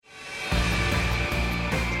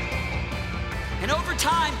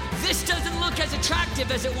time, this doesn't look as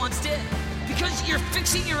attractive as it once did because you're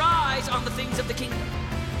fixing your eyes on the things of the kingdom.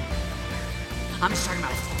 I'm just talking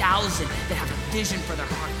about 1,000 that have a vision for their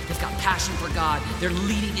heart. They've got passion for God. They're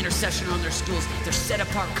leading intercession on their schools. They're set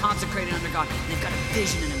apart, consecrated under God. And they've got a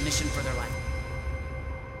vision and a mission for their life.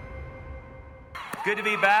 Good to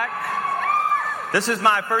be back. This is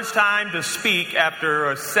my first time to speak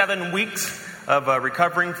after 7 weeks of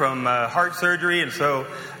recovering from heart surgery. And so,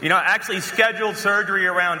 I actually scheduled surgery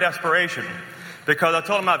around desperation because I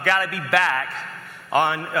told him I've got to be back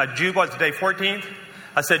on June, what's today, 14th?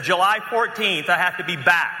 I said, July 14th, I have to be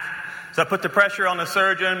back. So I put the pressure on the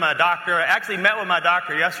surgeon, my doctor. I actually met with my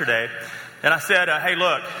doctor yesterday. And I said, hey,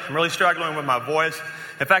 look, I'm really struggling with my voice.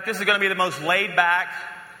 In fact, this is going to be the most laid back,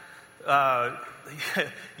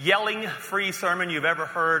 yelling-free sermon you've ever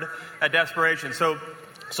heard at desperation. So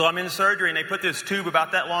I'm in surgery, and they put this tube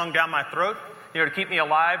about that long down my throat, to keep me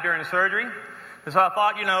alive during the surgery. And so I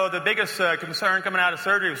thought, the biggest concern coming out of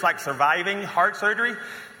surgery was like surviving heart surgery.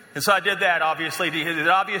 And so I did that, obviously. Is it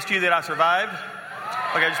obvious to you that I survived?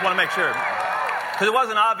 Okay, I just want to make sure. Because it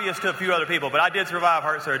wasn't obvious to a few other people, but I did survive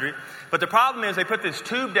heart surgery. But the problem is they put this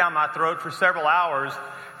tube down my throat for several hours,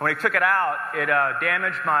 and when they took it out, it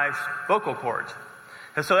damaged my vocal cords.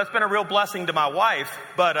 And so that's been a real blessing to my wife,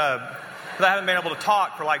 but I haven't been able to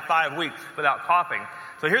talk for like 5 weeks without coughing.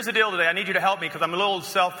 So here's the deal today. I need you to help me because I'm a little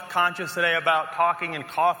self-conscious today about talking and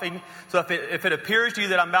coughing. So if it appears to you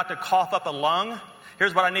that I'm about to cough up a lung,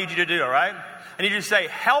 here's what I need you to do, all right? I need you to say,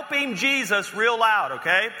 helping Jesus real loud,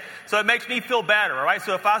 okay? So it makes me feel better, all right?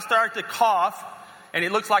 So if I start to cough and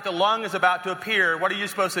it looks like a lung is about to appear, what are you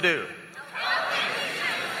supposed to do?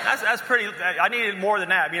 That's pretty, I needed more than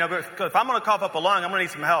that. But if I'm going to cough up a lung, I'm going to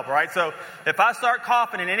need some help, all right? So if I start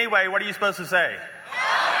coughing in any way, what are you supposed to say?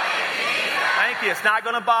 Thank you. It's not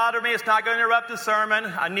going to bother me. It's not going to interrupt the sermon.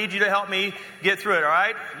 I need you to help me get through it, all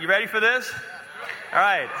right? You ready for this? All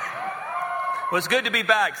right. Well, it's good to be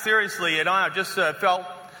back. Seriously, I just felt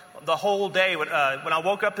the whole day. When I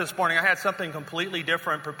woke up this morning, I had something completely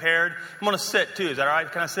different prepared. I'm going to sit, too. Is that all right?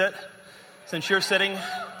 Can I sit? Since you're sitting?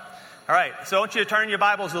 All right. So I want you to turn your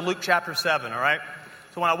Bibles to Luke chapter 7, all right?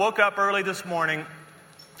 So when I woke up early this morning,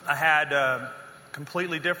 I had a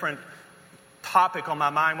completely different topic on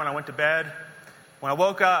my mind when I went to bed. When I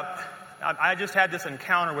woke up, I just had this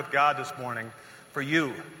encounter with God this morning for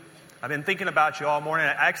you. I've been thinking about you all morning.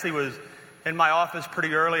 I actually was in my office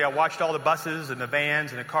pretty early. I watched all the buses and the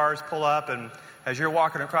vans and the cars pull up. And as you're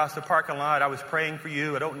walking across the parking lot, I was praying for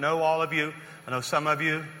you. I don't know all of you. I know some of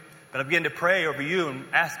you. But I began to pray over you and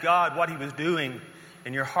ask God what he was doing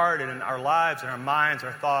in your heart and in our lives and our minds,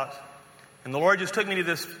 our thoughts. And the Lord just took me to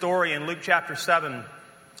this story in Luke chapter 7. And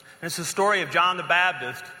it's the story of John the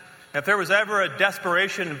Baptist. And if there was ever a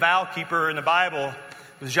desperation vow keeper in the Bible,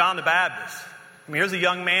 it was John the Baptist. Here's a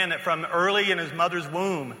young man that from early in his mother's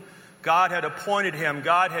womb, God had appointed him,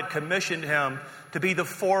 God had commissioned him to be the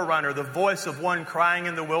forerunner, the voice of one crying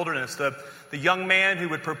in the wilderness, the young man who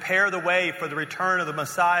would prepare the way for the return of the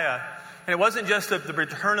Messiah. And it wasn't just the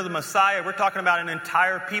return of the Messiah. We're talking about an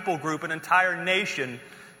entire people group, an entire nation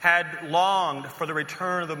had longed for the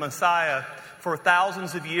return of the Messiah for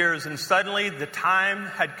thousands of years. And suddenly the time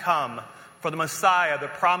had come for the Messiah, the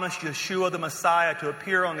promised Yeshua, the Messiah, to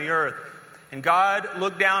appear on the earth. And God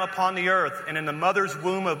looked down upon the earth, and in the mother's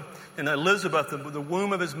womb in Elizabeth, the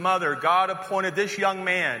womb of his mother, God appointed this young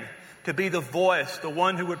man to be the voice, the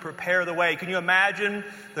one who would prepare the way. Can you imagine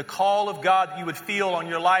the call of God that you would feel on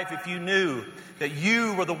your life if you knew that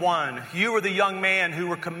you were the one, you were the young man who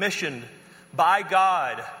were commissioned by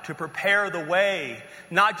God to prepare the way,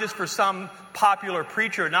 not just for some popular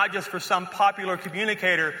preacher, not just for some popular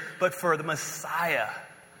communicator, but for the Messiah,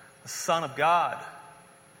 the Son of God.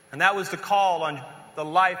 And that was the call on the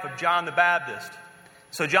life of John the Baptist.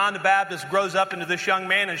 So John the Baptist grows up into this young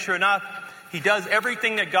man, and sure enough, he does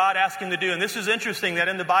everything that God asked him to do. And this is interesting that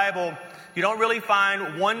in the Bible, you don't really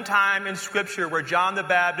find one time in Scripture where John the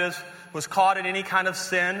Baptist was caught in any kind of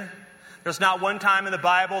sin. There's not one time in the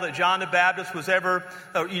Bible that John the Baptist was ever,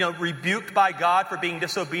 rebuked by God for being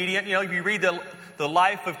disobedient. If you read the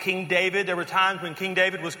life of King David, there were times when King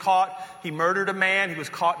David was caught. He murdered a man. He was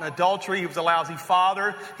caught in adultery. He was a lousy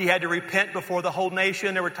father. He had to repent before the whole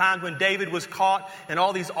nation. There were times when David was caught in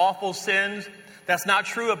all these awful sins. That's not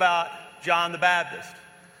true about John the Baptist.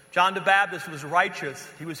 John the Baptist was righteous.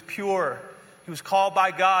 He was pure. He was called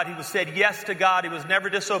by God. He was said yes to God. He was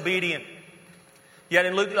never disobedient. Yet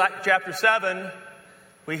in Luke chapter 7,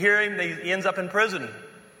 we hear him, he ends up in prison.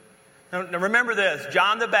 Now remember this,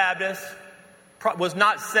 John the Baptist was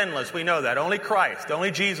not sinless. We know that. Only Christ,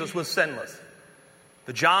 only Jesus was sinless.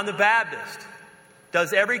 But John the Baptist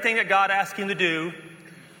does everything that God asks him to do,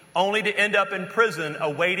 only to end up in prison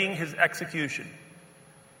awaiting his execution.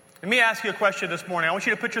 Let me ask you a question this morning. I want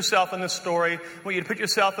you to put yourself in this story. I want you to put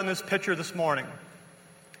yourself in this picture this morning.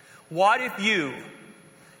 What if you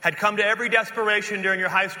had come to every desperation during your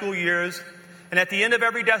high school years, and at the end of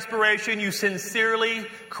every desperation, you sincerely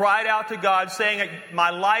cried out to God saying,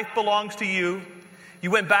 my life belongs to you. You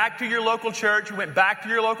went back to your local church, you went back to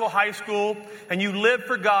your local high school, and you lived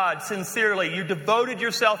for God sincerely. You devoted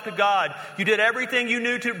yourself to God. You did everything you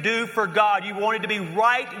knew to do for God. You wanted to be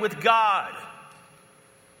right with God,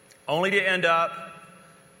 only to end up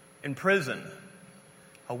in prison,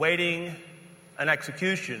 awaiting an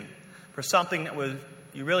execution for something that was,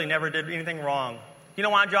 you really never did anything wrong. You know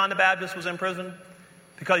why John the Baptist was in prison?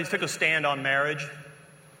 Because he took a stand on marriage.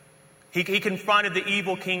 He confronted the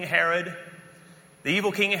evil King Herod. The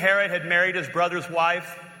evil King Herod had married his brother's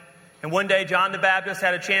wife. And one day John the Baptist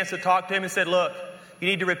had a chance to talk to him and said, look, you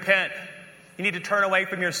need to repent. You need to turn away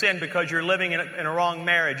from your sin because you're living in a wrong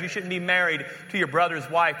marriage. You shouldn't be married to your brother's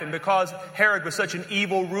wife. And because Herod was such an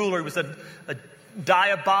evil ruler, he was a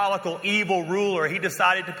diabolical, evil ruler, he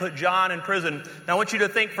decided to put John in prison. Now I want you to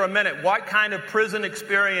think for a minute what kind of prison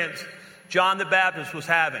experience John the Baptist was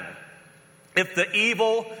having. If the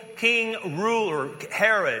evil king ruler,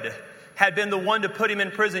 Herod, had been the one to put him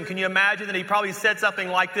in prison, can you imagine that he probably said something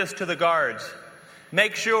like this to the guards?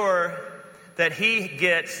 Make sure that he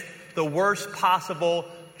gets the worst possible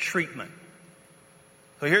treatment.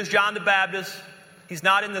 So here's John the Baptist. He's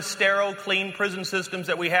not in the sterile, clean prison systems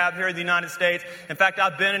that we have here in the United States. In fact,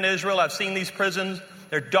 I've been in Israel. I've seen these prisons.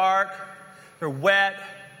 They're dark. They're wet.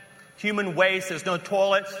 Human waste. There's no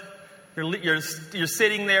toilets. You're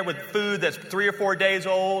sitting there with food that's 3 or 4 days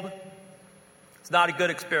old. It's not a good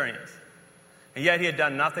experience. And yet he had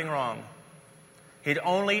done nothing wrong. He'd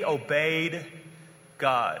only obeyed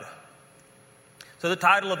God. So the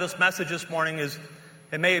title of this message this morning is,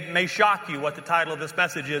 it may shock you what the title of this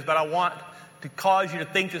message is, but I want to cause you to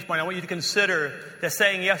think this morning. I want you to consider that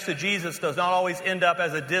saying yes to Jesus does not always end up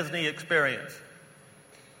as a Disney experience.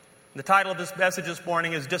 The title of this message this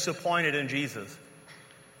morning is Disappointed in Jesus.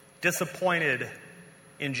 Disappointed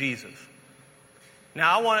in Jesus.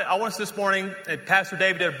 Now, I want us this morning, Pastor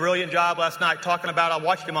David did a brilliant job last night talking about, I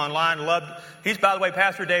watched him online, he's, by the way,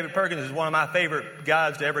 Pastor David Perkins is one of my favorite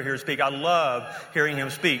guys to ever hear speak. I love hearing him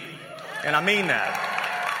speak, and I mean that.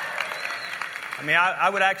 I mean, I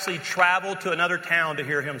would actually travel to another town to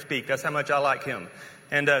hear him speak. That's how much I like him.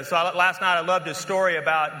 And last night I loved his story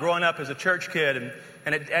about growing up as a church kid,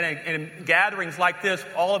 and in gatherings like this,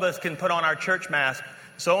 all of us can put on our church mask.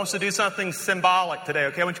 So I want us to do something symbolic today,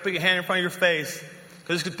 okay? I want you to put your hand in front of your face.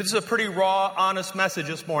 Because this is a pretty raw, honest message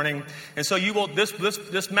this morning. And so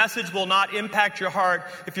this message will not impact your heart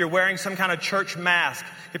if you're wearing some kind of church mask.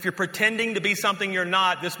 If you're pretending to be something you're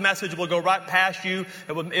not, this message will go right past you.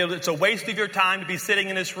 It's a waste of your time to be sitting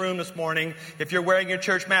in this room this morning if you're wearing your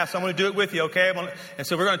church mask. So I'm going to do it with you, okay? And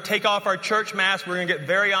so we're going to take off our church mask. We're going to get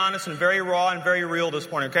very honest and very raw and very real this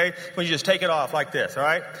morning, okay? When you just take it off like this, all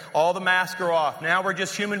right? All the masks are off. Now we're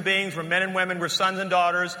just human beings. We're men and women. We're sons and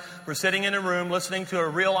daughters. We're sitting in a room listening to a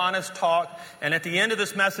real honest talk. And at the end of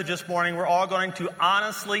this message this morning, we're all going to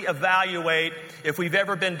honestly evaluate if we've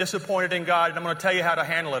ever been disappointed in God. And I'm going to tell you how to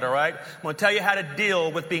handle it, all right? I'm going to tell you how to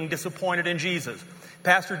deal with being disappointed in Jesus.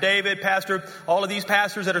 Pastor David, all of these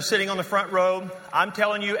pastors that are sitting on the front row, I'm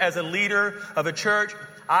telling you as a leader of a church,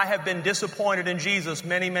 I have been disappointed in Jesus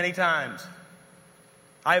many, many times.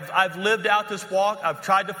 I've lived out this walk. I've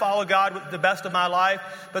tried to follow God with the best of my life,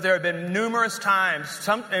 but there have been numerous times,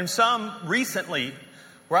 some recently,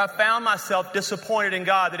 where I found myself disappointed in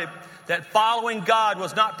God, that following God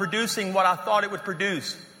was not producing what I thought it would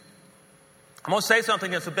produce. I'm going to say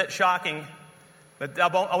something that's a bit shocking, but I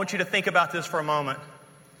want you to think about this for a moment.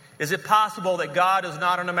 Is it possible that God is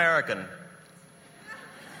not an American?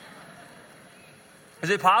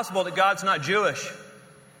 Is it possible that God's not Jewish?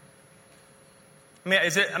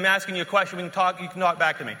 I'm asking you a question. You can talk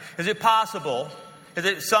back to me. Is it possible, is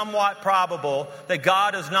it somewhat probable that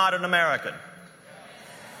God is not an American?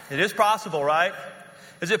 It is possible, right?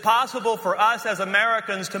 Is it possible for us as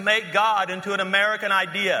Americans to make God into an American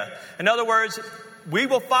idea? In other words, we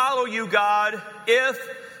will follow you, God, if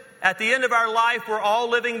at the end of our life we're all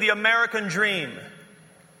living the American dream.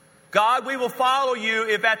 God, we will follow you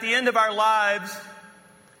if at the end of our lives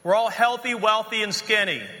we're all healthy, wealthy, and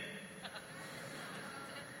skinny.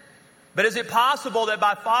 But is it possible that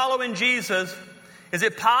by following Jesus, is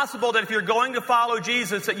it possible that if you're going to follow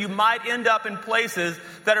Jesus, that you might end up in places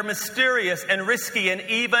that are mysterious and risky and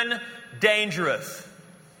even dangerous?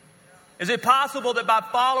 Is it possible that by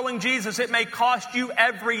following Jesus, it may cost you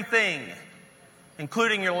everything?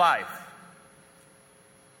 including your life?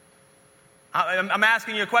 I'm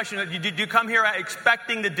asking you a question. Did you come here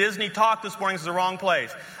expecting the Disney talk this morning? This is the wrong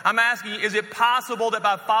place. I'm asking you, is it possible that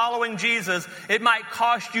by following Jesus, it might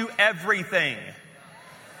cost you everything?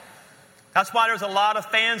 That's why there's a lot of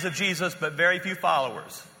fans of Jesus, but very few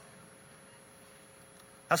followers.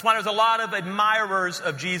 That's why there's a lot of admirers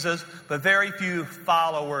of Jesus, but very few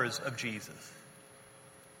followers of Jesus.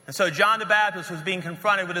 And so John the Baptist was being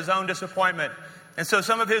confronted with his own disappointment. And so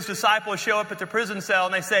some of his disciples show up at the prison cell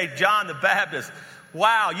and they say, John the Baptist,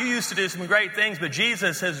 wow, you used to do some great things, but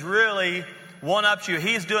Jesus has really one-upped you.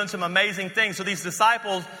 He's doing some amazing things. So these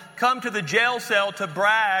disciples come to the jail cell to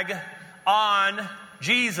brag on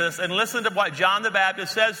Jesus, and listen to what John the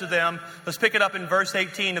Baptist says to them. Let's pick it up in verse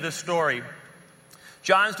 18 of this story.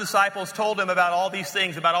 John's disciples told him about all these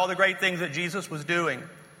things, about all the great things that Jesus was doing.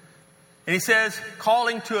 And he says,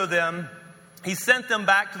 calling two of them, he sent them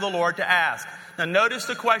back to the Lord to ask. Now notice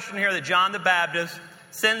the question here that John the Baptist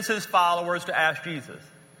sends his followers to ask Jesus.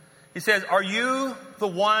 He says, are you the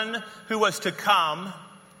one who was to come,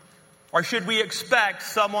 or should we expect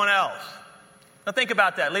someone else? Now think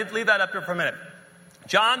about that. Leave that up there for a minute.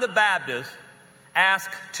 John the Baptist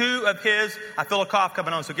asked two of his, I feel a cough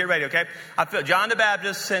coming on, so get ready, okay? John the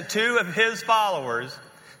Baptist sent two of his followers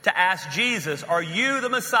to ask Jesus, are you the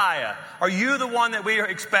Messiah? Are you the one that we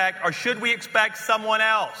expect, or should we expect someone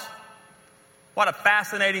else? What a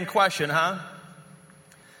fascinating question, huh?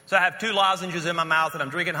 So I have 2 lozenges in my mouth and I'm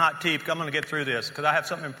drinking hot tea because I'm going to get through this because I have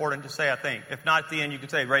something important to say, I think. If not, at the end you can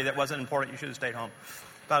say, Ray, that wasn't important. You should have stayed home.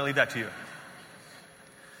 But I'll leave that to you.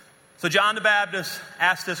 So John the Baptist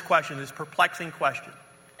asked this question, this perplexing question.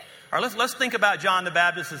 All right, let's think about John the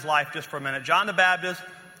Baptist's life just for a minute. John the Baptist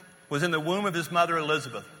was in the womb of his mother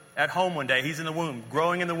Elizabeth. At home one day, he's in the womb,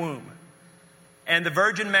 growing in the womb. And the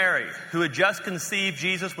Virgin Mary, who had just conceived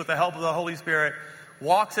Jesus with the help of the Holy Spirit,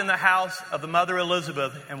 walks in the house of the mother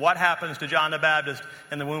Elizabeth. And what happens to John the Baptist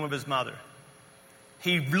in the womb of his mother?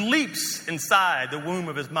 He leaps inside the womb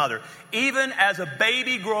of his mother. Even as a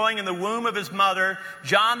baby growing in the womb of his mother,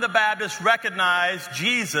 John the Baptist recognized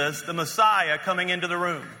Jesus, the Messiah, coming into the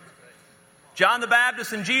room. John the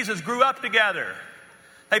Baptist and Jesus grew up together.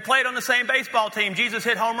 They played on the same baseball team. Jesus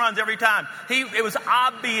hit home runs every time. It was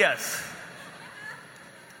obvious.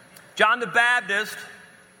 John the Baptist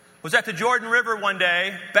was at the Jordan River one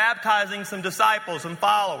day baptizing some disciples and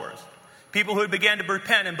followers, people who had began to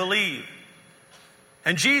repent and believe.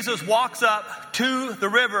 And Jesus walks up to the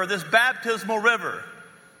river, this baptismal river.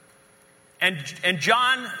 And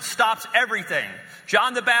John stops everything.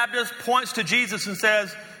 John the Baptist points to Jesus and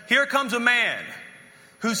says, here comes a man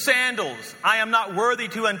whose sandals I am not worthy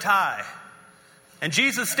to untie. And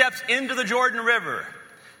Jesus steps into the Jordan River.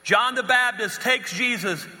 John the Baptist takes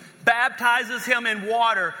Jesus, baptizes him in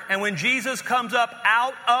water. And when Jesus comes up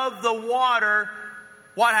out of the water,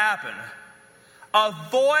 what happened? A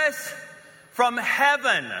voice from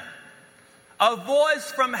heaven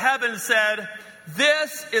said,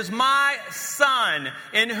 this is my Son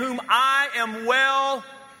in whom I am well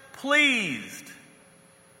pleased.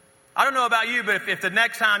 I don't know about you, but if the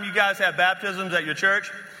next time you guys have baptisms at your church,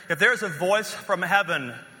 if there's a voice from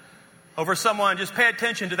heaven over someone, just pay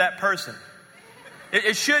attention to that person.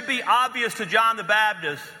 It should be obvious to John the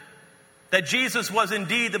Baptist that Jesus was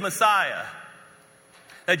indeed the Messiah,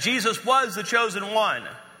 that Jesus was the chosen one.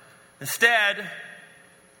 Instead,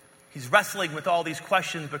 he's wrestling with all these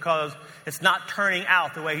questions because it's not turning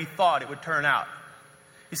out the way he thought it would turn out.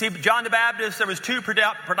 You see, John the Baptist, there was 2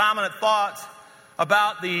 predominant thoughts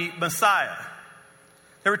about the Messiah.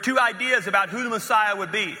 There were 2 ideas about who the Messiah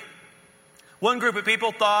would be. One group of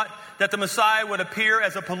people thought that the Messiah would appear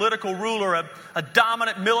as a political ruler, a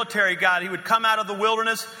dominant military guy. He would come out of the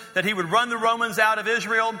wilderness, that he would run the Romans out of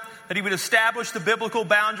Israel, that he would establish the biblical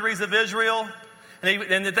boundaries of Israel,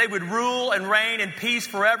 and that they would rule and reign in peace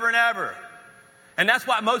forever and ever. And that's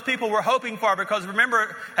what most people were hoping for, because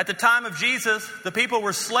remember, at the time of Jesus, the people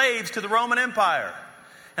were slaves to the Roman Empire.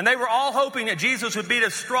 And they were all hoping that Jesus would be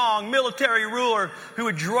the strong military ruler who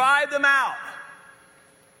would drive them out.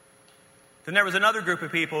 Then there was another group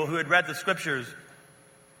of people who had read the scriptures,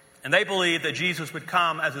 and they believed that Jesus would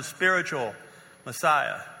come as a spiritual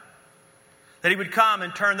Messiah. That he would come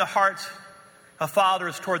and turn the hearts of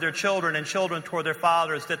fathers toward their children and children toward their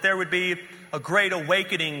fathers. That there would be a great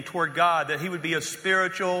awakening toward God. That he would be a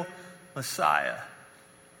spiritual Messiah.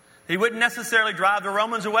 He wouldn't necessarily drive the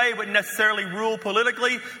Romans away. He wouldn't necessarily rule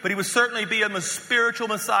politically. But he would certainly be a spiritual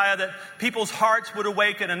Messiah that people's hearts would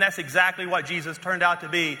awaken. And that's exactly what Jesus turned out to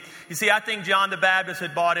be. You see, I think John the Baptist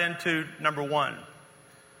had bought into number 1.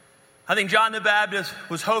 I think John the Baptist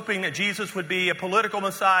was hoping that Jesus would be a political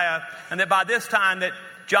Messiah, and that by this time that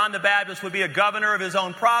John the Baptist would be a governor of his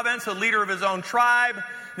own province, a leader of his own tribe,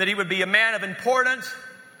 that he would be a man of importance,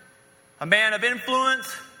 a man of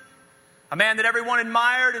influence, a man that everyone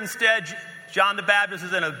admired. Instead, John the Baptist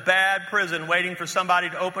is in a bad prison waiting for somebody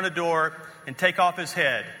to open a door and take off his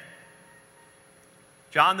head.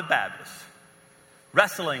 John the Baptist,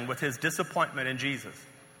 wrestling with his disappointment in Jesus.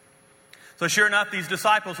 So sure enough, these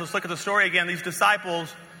disciples, let's look at the story again, these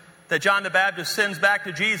disciples that John the Baptist sends back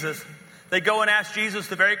to Jesus, they go and ask Jesus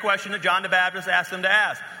the very question that John the Baptist asked them to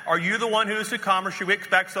ask. Are you the one who is to come, or should we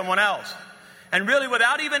expect someone else? And really,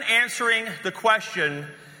 without even answering the question,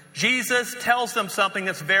 Jesus tells them something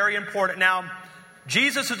that's very important. Now,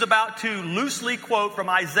 Jesus is about to loosely quote from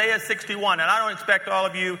Isaiah 61. And I don't expect all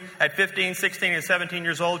of you at 15, 16, and 17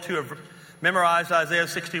 years old to have memorized Isaiah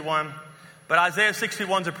 61. But Isaiah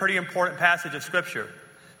 61 is a pretty important passage of Scripture.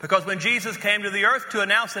 Because when Jesus came to the earth to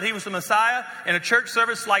announce that he was the Messiah, in a church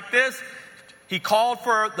service like this, he called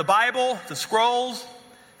for the Bible, the scrolls,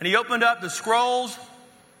 and he opened up the scrolls,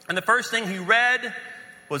 and the first thing he read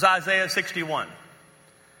was Isaiah 61.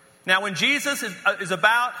 Now, when Jesus is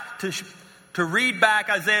about to read back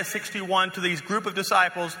Isaiah 61 to these group of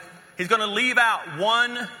disciples, he's going to leave out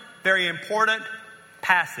one very important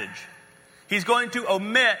passage. He's going to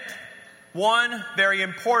omit one very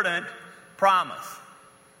important promise.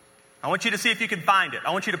 I want you to see if you can find it.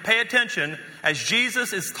 I want you to pay attention as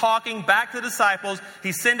Jesus is talking back to the disciples.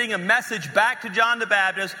 He's sending a message back to John the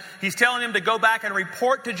Baptist. He's telling him to go back and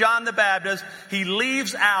report to John the Baptist. He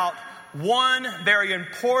leaves out one very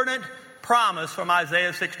important promise from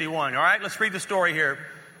Isaiah 61. All right, let's read the story here.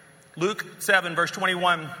 Luke 7, verse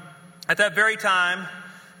 21. At that very time,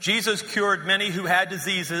 Jesus cured many who had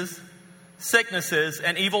diseases, sicknesses,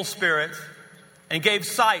 and evil spirits, and gave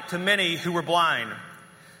sight to many who were blind.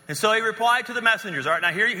 And so he replied to the messengers. All right,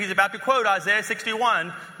 now here he's about to quote Isaiah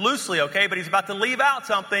 61 loosely, okay, but he's about to leave out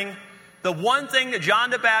something. The one thing that John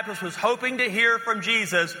the Baptist was hoping to hear from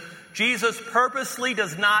Jesus, Jesus purposely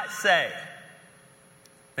does not say.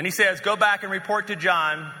 And he says, go back and report to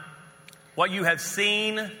John what you have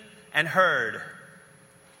seen and heard.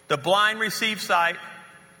 The blind receive sight,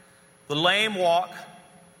 the lame walk,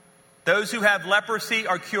 those who have leprosy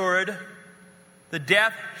are cured, the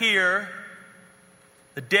deaf hear,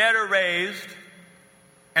 the dead are raised,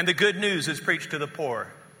 and the good news is preached to the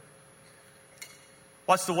poor.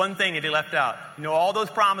 What's the one thing that he left out? You know, all those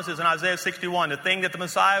promises in Isaiah 61, the thing that the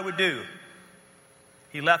Messiah would do,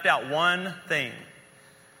 he left out one thing.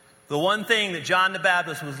 The one thing that John the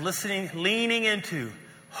Baptist was leaning into,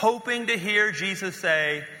 hoping to hear Jesus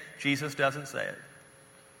say, Jesus doesn't say it.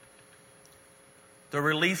 The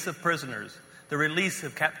release of prisoners, the release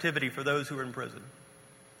of captivity for those who are in prison.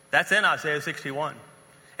 That's in Isaiah 61.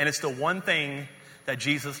 And it's the one thing that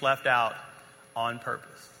Jesus left out on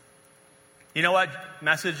purpose. You know what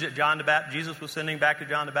message that Jesus was sending back to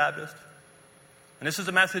John the Baptist? And this is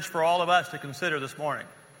a message for all of us to consider this morning.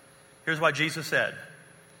 Here's what Jesus said.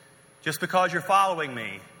 Just because you're following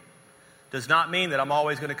me does not mean that I'm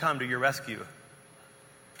always going to come to your rescue.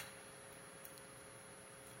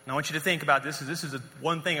 And I want you to think about this. This is the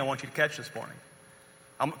one thing I want you to catch this morning.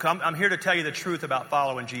 I'm here to tell you the truth about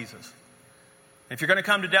following Jesus. If you're going to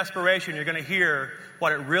come to desperation, you're going to hear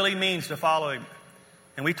what it really means to follow him.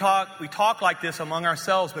 And we talk like this among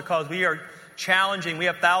ourselves because we are challenging. We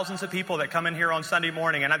have thousands of people that come in here on Sunday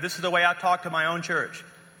morning, and this is the way I talk to my own church.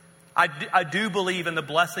 I do believe in the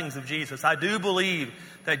blessings of Jesus. I do believe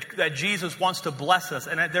that Jesus wants to bless us.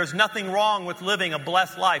 And that there's nothing wrong with living a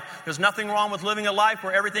blessed life. There's nothing wrong with living a life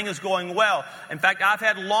where everything is going well. In fact, I've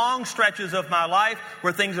had long stretches of my life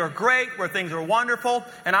where things are great, where things are wonderful.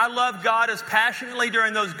 And I love God as passionately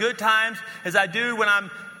during those good times as I do when I'm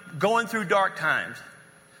going through dark times.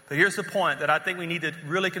 But here's the point that I think we need to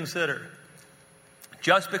really consider.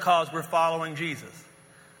 Just because we're following Jesus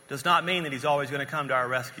does not mean that he's always going to come to our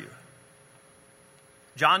rescue.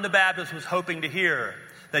 John the Baptist was hoping to hear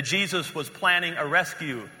that Jesus was planning a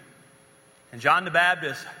rescue. And John the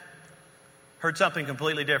Baptist heard something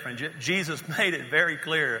completely different. Jesus made it very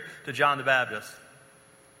clear to John the Baptist,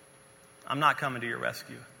 I'm not coming to your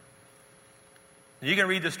rescue. And you can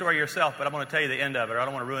read the story yourself, but I'm going to tell you the end of it. I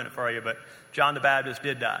don't want to ruin it for you, but John the Baptist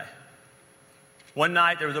did die. One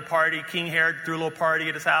night there was a party. King Herod threw a little party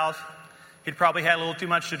at his house. He'd probably had a little too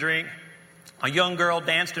much to drink. A young girl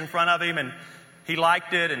danced in front of him, and he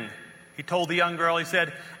liked it, and he told the young girl, he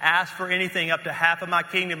said, ask for anything up to half of my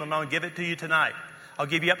kingdom, and I'm going to give it to you tonight. I'll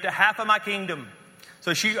give you up to half of my kingdom.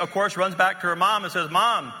 So she, of course, runs back to her mom and says,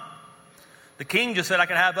 Mom, The king just said I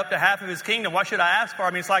could have up to half of his kingdom. What should I ask for?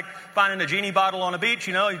 I mean, it's like finding a genie bottle on a beach,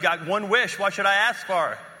 you know. You've got one wish. What should I ask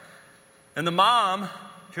for? And the mom,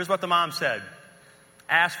 here's what the mom said.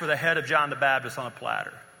 Ask for the head of John the Baptist on a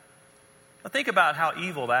platter. Now think about how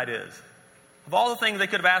evil that is. Of all the things they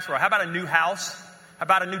could have asked for, how about a new house? How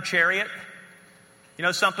about a new chariot? You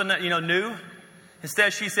know, something that, new?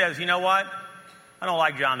 Instead, she says, you know what? I don't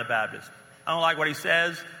like John the Baptist. I don't like what he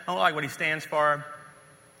says. I don't like what he stands for.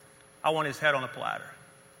 I want his head on a platter.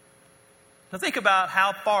 Now think about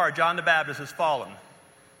how far John the Baptist has fallen.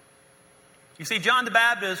 You see, John the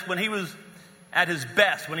Baptist, when he was at his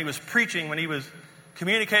best, when he was preaching, when he was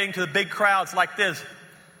communicating to the big crowds like this,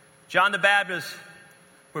 John the Baptist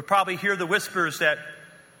would probably hear the whispers that,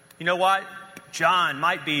 you know what? John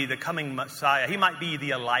might be the coming Messiah. He might be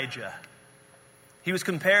the Elijah. He was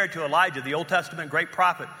compared to Elijah, the Old Testament great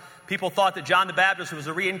prophet. People thought that John the Baptist was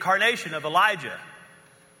a reincarnation of Elijah.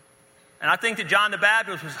 And I think that John the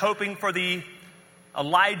Baptist was hoping for the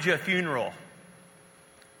Elijah funeral.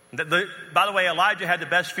 By the way, Elijah had the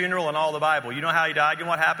best funeral in all the Bible. You know how he died? You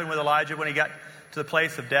know what happened with Elijah when he got to the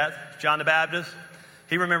place of death? John the Baptist,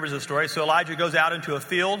 he remembers the story. So Elijah goes out into a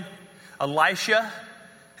field. Elisha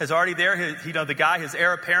is already there. The guy, his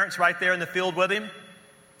heir apparent's right there in the field with him.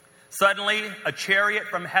 Suddenly, a chariot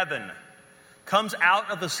from heaven comes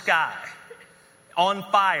out of the sky on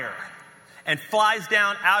fire and flies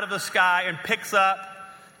down out of the sky and picks up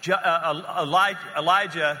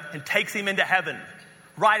Elijah and takes him into heaven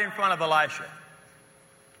right in front of Elisha.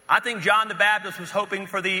 I think John the Baptist was hoping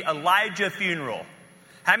for the Elijah funeral.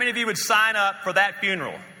 How many of you would sign up for that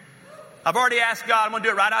funeral? I've already asked God. I'm going to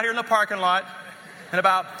do it right out here in the parking lot in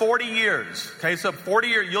about 40 years. Okay, so 40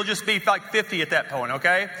 years, you'll just be like 50 at that point,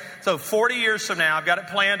 okay? So 40 years from now, I've got it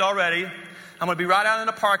planned already. I'm going to be right out in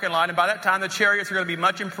the parking lot, and by that time, the chariots are going to be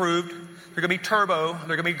much improved. They're going to be turbo.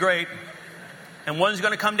 They're going to be great. And one's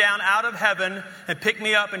going to come down out of heaven and pick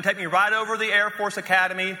me up and take me right over the Air Force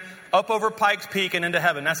Academy, up over Pikes Peak and into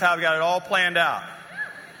heaven. That's how I've got it all planned out.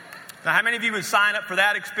 Now, how many of you would sign up for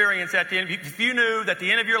that experience at the end? If you knew that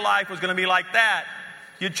the end of your life was going to be like that,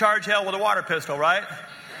 you'd charge hell with a water pistol, right?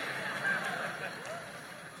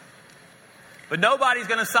 But nobody's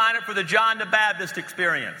going to sign up for the John the Baptist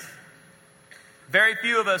experience. Very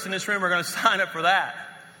few of us in this room are going to sign up for that.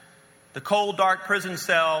 The cold, dark prison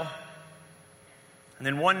cell. And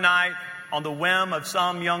then one night, on the whim of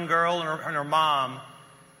some young girl and her mom,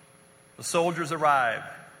 the soldiers arrived.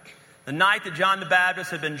 The night that John the Baptist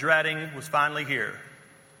had been dreading was finally here.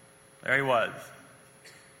 There he was.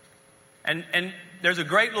 And there's a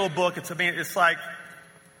great little book. It's like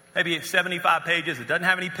maybe 75 pages. It doesn't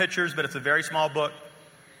have any pictures, but it's a very small book.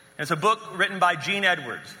 And it's a book written by Gene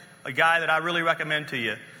Edwards, a guy that I really recommend to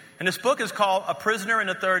you. And this book is called A Prisoner in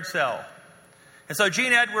a Third Cell. And so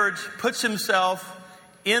Gene Edwards puts himself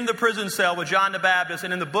in the prison cell with John the Baptist.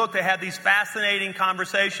 And in the book, they have these fascinating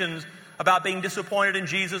conversations about being disappointed in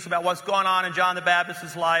Jesus, about what's going on in John the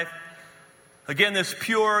Baptist's life. Again, this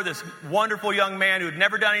pure, this wonderful young man who had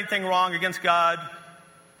never done anything wrong against God.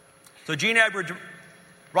 So Gene Edwards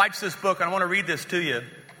writes this book, and I want to read this to you.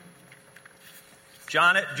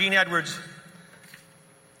 Gene Edwards,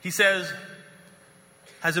 he says,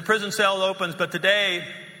 as the prison cell opens, but today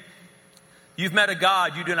you've met a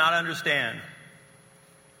God you do not understand.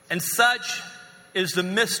 And such is the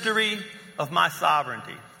mystery of my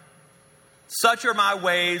sovereignty. Such are my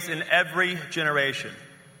ways in every generation.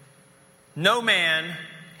 No man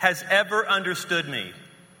has ever understood me,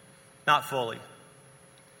 not fully.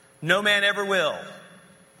 No man ever will.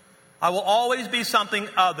 I will always be something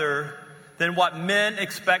other than what men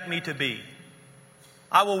expect me to be.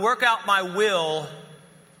 I will work out my will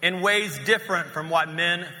in ways different from what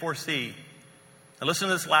men foresee. Now listen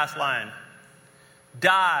to this last line.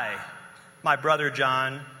 Die, my brother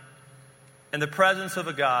John, in the presence of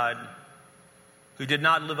a God who did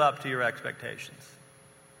not live up to your expectations.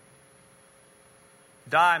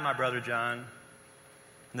 Die, my brother John,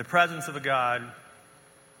 in the presence of a God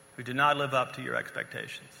who did not live up to your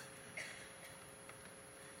expectations.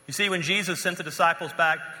 You see, when Jesus sent the disciples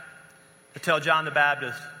back to tell John the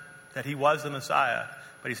Baptist that he was the Messiah,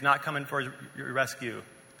 but he's not coming for your rescue,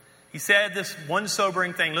 he said this one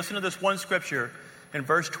sobering thing. Listen to this one scripture in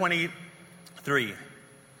verse 23.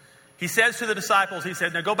 He says to the disciples, he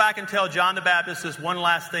said, now go back and tell John the Baptist this one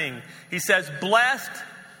last thing. He says, blessed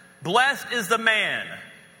is the man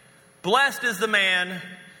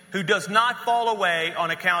who does not fall away on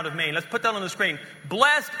account of me. Let's put that on the screen.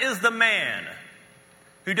 Blessed is the man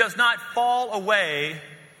who does not fall away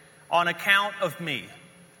on account of me.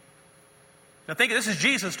 Now think, this is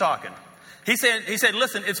Jesus talking. He said,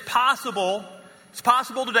 listen, it's possible It's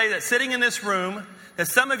possible today that sitting in this room, that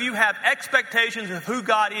some of you have expectations of who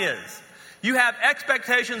God is. You have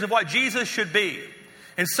expectations of what Jesus should be.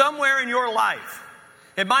 And somewhere in your life,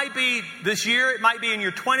 it might be this year, it might be in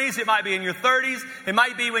your 20s, it might be in your 30s, it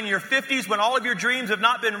might be in your 50s when all of your dreams have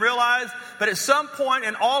not been realized. But at some point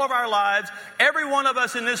in all of our lives, every one of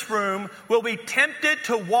us in this room will be tempted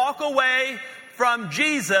to walk away from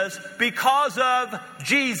Jesus because of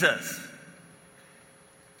Jesus.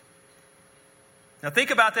 Now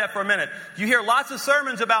think about that for a minute. You hear lots of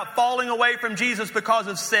sermons about falling away from Jesus because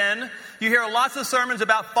of sin. You hear lots of sermons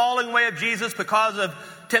about falling away of Jesus because of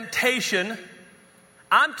temptation.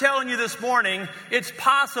 I'm telling you this morning, it's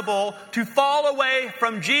possible to fall away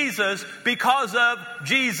from Jesus because of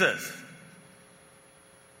Jesus.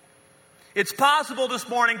 It's possible this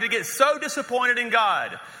morning to get so disappointed in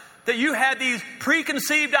God that you had these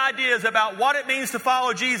preconceived ideas about what it means to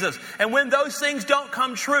follow Jesus. And when those things don't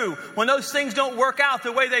come true, when those things don't work out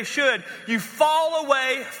the way they should, you fall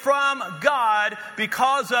away from God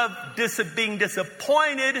because of being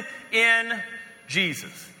disappointed in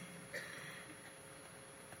Jesus.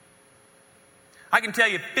 I can tell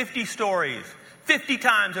you 50 stories, 50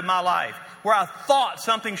 times in my life where I thought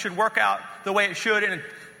something should work out the way it should, and it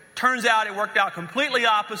turns out it worked out completely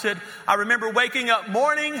opposite. I remember waking up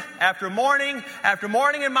morning after morning after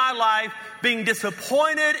morning in my life being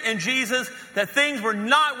disappointed in Jesus that things were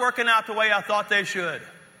not working out the way I thought they should.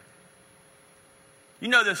 You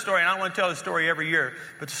know this story, and I don't want to tell this story every year,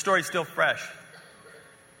 but the story's still fresh.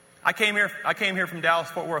 I came here from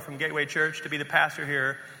Dallas-Fort Worth from Gateway Church to be the pastor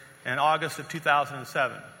here in August of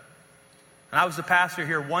 2007. And I was the pastor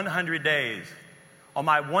here 100 days. On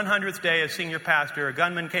my 100th day as senior pastor, a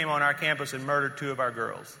gunman came on our campus and murdered 2 of our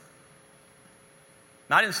girls.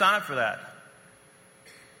 And I didn't sign up for that.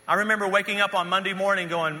 I remember waking up on Monday morning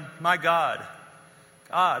going, my God,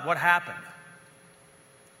 what happened?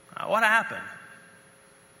 What happened?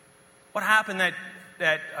 What happened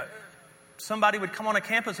that somebody would come on a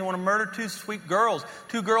campus and want to murder 2 sweet girls,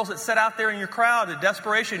 2 girls that sat out there in your crowd in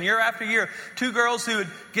desperation year after year, 2 girls who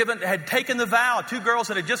had taken the vow, 2 girls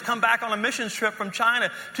that had just come back on a missions trip from China,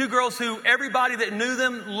 2 girls who everybody that knew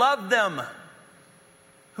them loved them,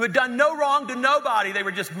 who had done no wrong to nobody. They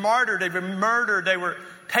were just martyred, they were murdered, they were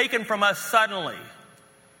taken from us suddenly.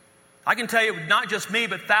 I can tell you, not just me,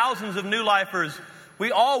 but thousands of New Lifers.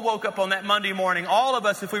 We all woke up on that Monday morning. All of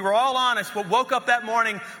us, if we were all honest, woke up that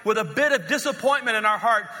morning with a bit of disappointment in our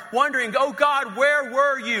heart, wondering, oh God, where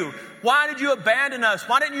were you? Why did you abandon us?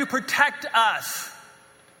 Why didn't you protect us?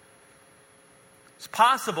 It's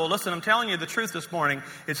possible, listen, I'm telling you the truth this morning,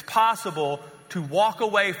 it's possible to walk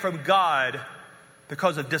away from God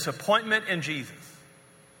because of disappointment in Jesus.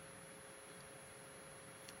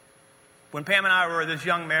 When Pam and I were this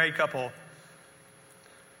young married couple,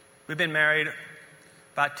 we've been married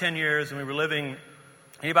about 10 years, and we were living,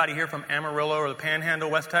 anybody here from Amarillo or the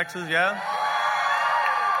Panhandle, West Texas, yeah?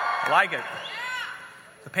 I like it.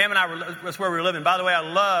 So Pam and I, that's where we were living. By the way, I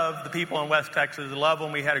love the people in West Texas. I love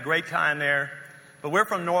them. We had a great time there. But we're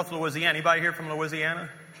from North Louisiana. Anybody here from Louisiana?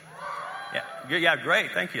 Yeah,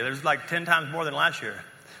 great. Thank you. There's like 10 times more than last year.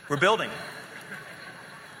 We're building.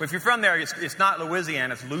 If you're from there, it's not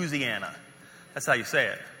Louisiana, it's Louisiana. That's how you say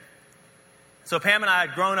it. So Pam and I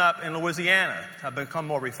had grown up in Louisiana. I've become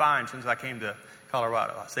more refined since I came to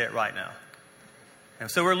Colorado. I'll say it right now.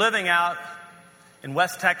 And so we're living out in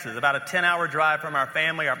West Texas, about a 10-hour drive from our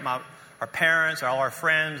family, our parents, all our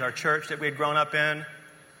friends, our church that we had grown up in.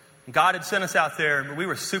 And God had sent us out there, but we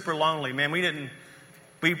were super lonely. Man,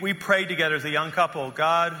 we prayed together as a young couple.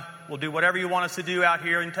 God, we'll do whatever you want us to do out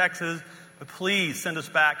here in Texas, but please send us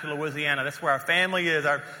back to Louisiana. That's where our family is.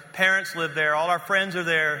 Our parents live there. All our friends are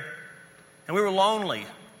there. And we were lonely.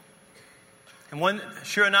 And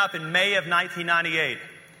sure enough, in May of 1998,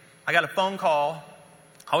 I got a phone call.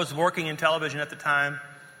 I was working in television at the time.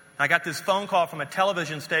 I got this phone call from a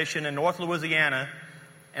television station in North Louisiana,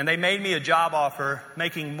 and they made me a job offer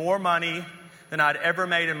making more money than I'd ever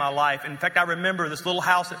made in my life. In fact, I remember this little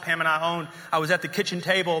house that Pam and I owned. I was at the kitchen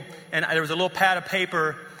table, and there was a little pad of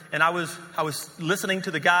paper, and I was listening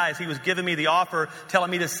to the guy as he was giving me the offer,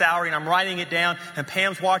 telling me the salary, and I'm writing it down, and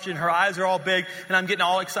Pam's watching, her eyes are all big, and I'm getting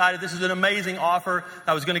all excited. This is an amazing offer.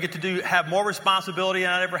 I was going to get to have more responsibility than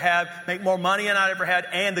I'd ever had, make more money than I'd ever had,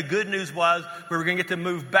 and the good news was we were going to get to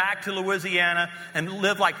move back to Louisiana and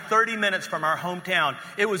live like 30 minutes from our hometown.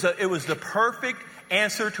 It was the perfect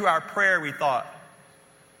answer to our prayer, we thought.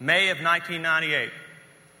 May of 1998.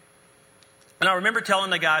 And I remember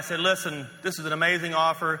telling the guy, I said, listen, this is an amazing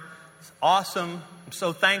offer. It's awesome. I'm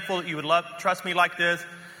so thankful that you would trust me like this.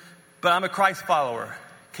 But I'm a Christ follower.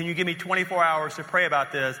 Can you give me 24 hours to pray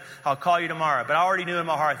about this? I'll call you tomorrow. But I already knew in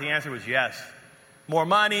my heart the answer was yes. More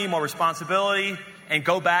money, more responsibility, and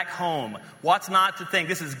go back home. What's not to think?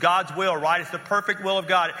 This is God's will, right? It's the perfect will of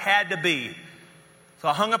God. It had to be. So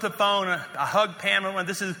I hung up the phone. I hugged Pam and went,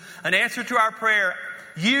 this is an answer to our prayer.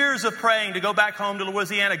 Years of praying to go back home to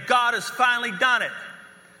Louisiana. God has finally done it.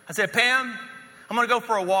 I said, Pam, I'm going to go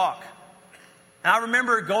for a walk. And I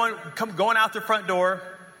remember going out the front door.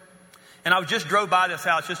 And I just drove by this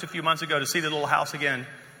house just a few months ago to see the little house again.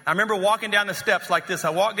 I remember walking down the steps like this.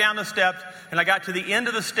 I walked down the steps, and I got to the end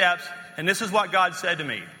of the steps, and this is what God said to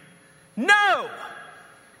me. No!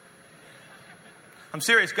 I'm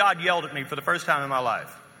serious. God yelled at me for the first time in my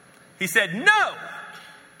life. He said, no!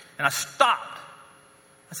 And I stopped.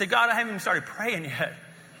 I said, God, I haven't even started praying yet.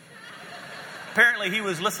 Apparently, he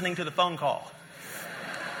was listening to the phone call.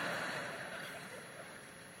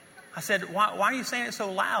 I said, why are you saying it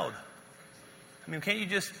so loud? I mean,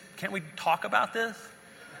 can't we talk about this?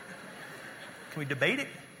 Can we debate it?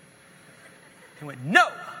 He went, no.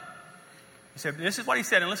 He said, this is what he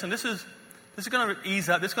said. And listen, this is going to ease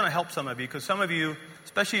up. This is going to help some of you, because some of you,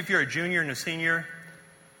 especially if you're a junior and a senior,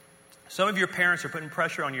 some of your parents are putting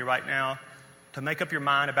pressure on you right now to make up your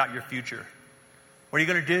mind about your future. What are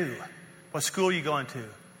you going to do? What school are you going to?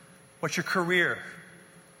 What's your career?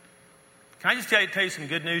 Can I just tell you some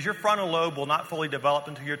good news? Your frontal lobe will not fully develop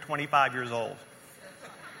until you're 25 years old.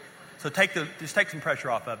 So just take some pressure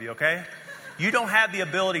off of you, okay? You don't have the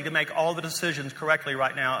ability to make all the decisions correctly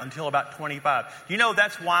right now until about 25. You know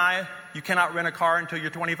that's why you cannot rent a car until you're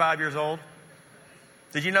 25 years old?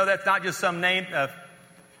 Did you know that's not just some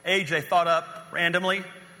age they thought up randomly?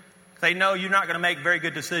 They know you're not going to make very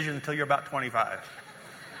good decisions until you're about 25.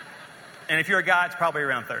 And if you're a guy, it's probably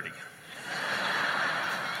around 30.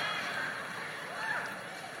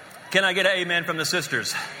 Can I get an amen from the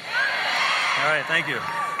sisters? All right, thank you.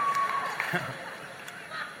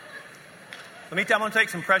 I'm going to take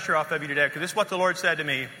some pressure off of you today, because this is what the Lord said to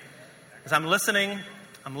me. As I'm listening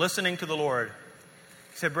to the Lord.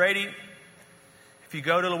 He said, Brady, if you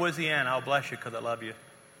go to Louisiana, I'll bless you because I love you.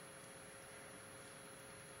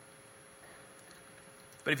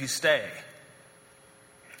 But if you stay,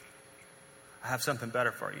 I have something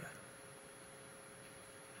better for you.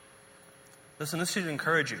 Listen, this should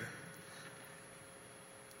encourage you.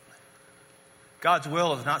 God's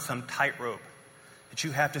will is not some tightrope that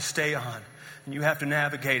you have to stay on and you have to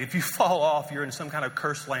navigate. If you fall off, you're in some kind of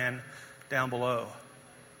cursed land down below.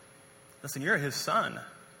 Listen, you're his son.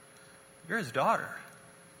 You're his daughter.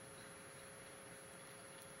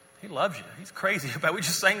 He loves you. He's crazy about it. We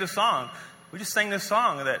just sang this song.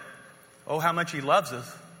 That, oh, how much he loves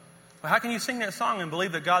us. Well, how can you sing that song and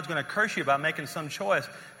believe that God's going to curse you about making some choice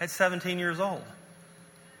at 17 years old?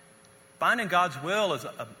 Finding God's will is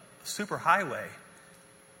a super highway.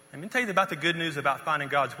 Let me tell you about the good news about finding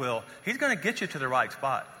God's will. He's going to get you to the right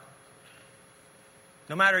spot.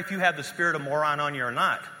 No matter if you have the spirit of moron on you or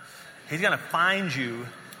not. He's going to find you.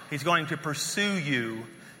 He's going to pursue you.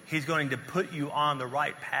 He's going to put you on the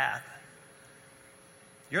right path.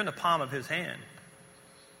 You're in the palm of his hand.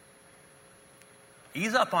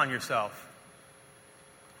 Ease up on yourself.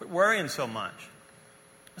 Quit worrying so much.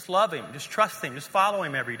 Just love him. Just trust him. Just follow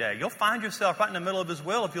him every day. You'll find yourself right in the middle of his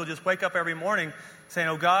will if you'll just wake up every morning saying,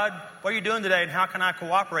 oh God, what are you doing today and how can I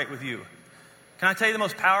cooperate with you? Can I tell you the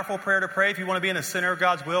most powerful prayer to pray if you want to be in the center of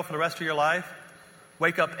God's will for the rest of your life?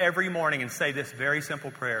 Wake up every morning and say this very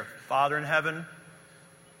simple prayer. Father in heaven,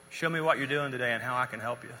 show me what you're doing today and how I can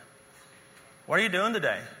help you. What are you doing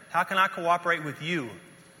today? How can I cooperate with you?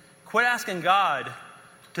 Quit asking God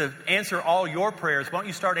to answer all your prayers. Why don't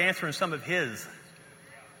you start answering some of his?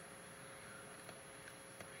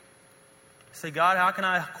 Say, God, how can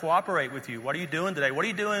I cooperate with you? What are you doing today? What are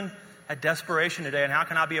you doing at Desperation today, and how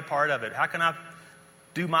can I be a part of it? How can I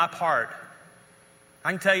do my part?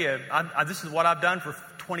 I can tell you, this is what I've done for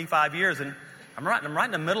 25 years, and I'm right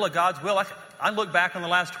in the middle of God's will. I look back on the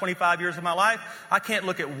last 25 years of my life. I can't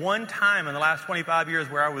look at one time in the last 25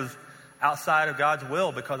 years where I was outside of God's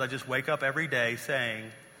will, because I just wake up every day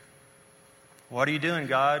saying, what are you doing,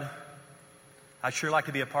 God? I'd sure like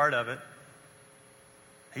to be a part of it.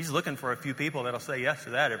 He's looking for a few people that'll say yes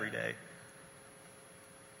to that every day.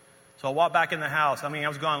 So I walk back in the house. I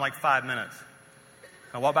was gone like 5 minutes.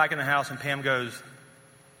 I walk back in the house and Pam goes,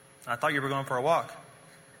 I thought you were going for a walk.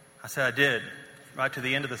 I said, I did, right to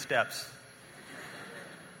the end of the steps.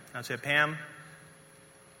 I said, Pam,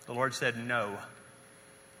 the Lord said no.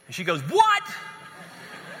 And she goes, what?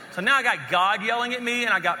 So now I got God yelling at me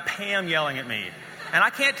and I got Pam yelling at me. And I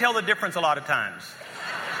can't tell the difference a lot of times.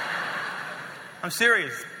 I'm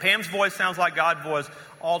serious. Pam's voice sounds like God's voice.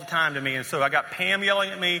 all the time to me. And so I got Pam yelling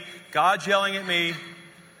at me, God's yelling at me.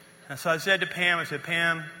 And so I said to Pam, I said,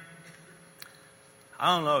 Pam,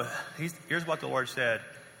 I don't know. Here's what the Lord said.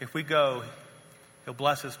 If we go, he'll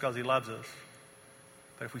bless us because he loves us.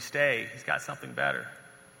 But if we stay, he's got something better.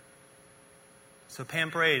 So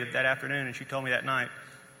Pam prayed that afternoon, and she told me that night,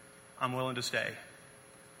 I'm willing to stay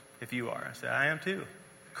if you are. I said, I am too.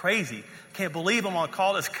 Crazy. I can't believe I'm going to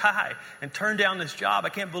call this guy and turn down this job. I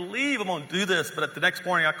can't believe I'm going to do this. But the next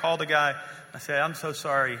morning I called the guy. I said, I'm so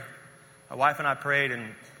sorry. My wife and I prayed,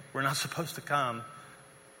 and we're not supposed to come.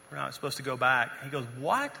 We're not supposed to go back. He goes,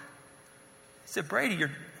 what? He said, Brady, what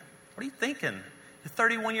are you thinking? You're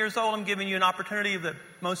 31 years old. I'm giving you an opportunity that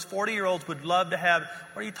most 40-year-olds would love to have.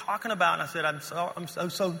 What are you talking about? And I said, I'm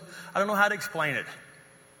so, I don't know how to explain it.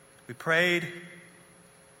 We prayed,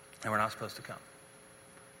 and we're not supposed to come.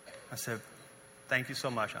 I said, thank you so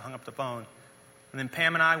much. I hung up the phone. And then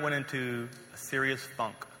Pam and I went into a serious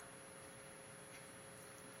funk.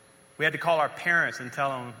 We had to call our parents and tell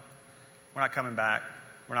them, we're not coming back.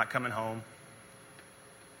 We're not coming home.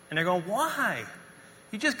 And they're going, why?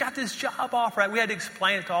 You just got this job offer. We had to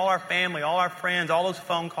explain it to all our family, all our friends, all those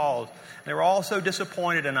phone calls. And they were all so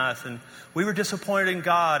disappointed in us. And we were disappointed in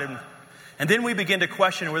God. And then we began to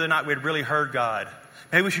question whether or not we had really heard God.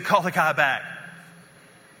 Maybe we should call the guy back.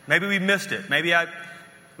 Maybe we missed it. Maybe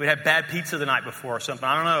we'd had bad pizza the night before or something.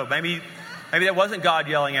 I don't know. Maybe that wasn't God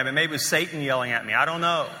yelling at me. Maybe it was Satan yelling at me. I don't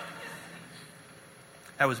know.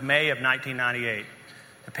 That was May of 1998.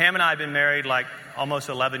 And Pam and I had been married like almost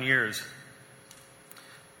 11 years.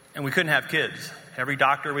 And we couldn't have kids. Every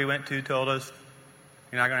doctor we went to told us,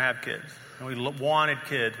 you're not going to have kids. And we wanted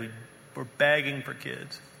kids. We were begging for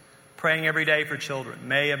kids. Praying every day for children.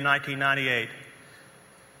 May of 1998.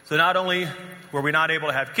 So not only were we not able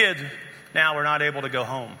to have kids, now we're not able to go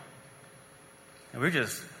home. And we're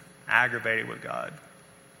just aggravated with God.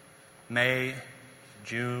 May,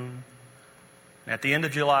 June. And at the end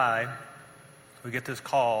of July, we get this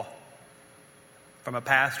call from a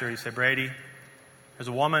pastor. He said, Brady, there's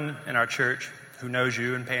a woman in our church who knows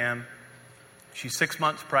you and Pam. She's 6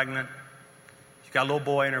 months pregnant. She's got a little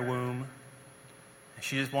boy in her womb. And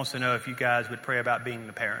she just wants to know if you guys would pray about being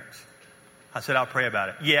the parents. I said, I'll pray about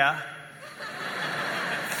it. Yeah.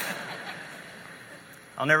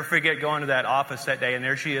 I'll never forget going to that office that day, and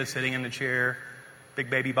there she is sitting in the chair, big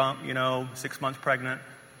baby bump, 6 months pregnant.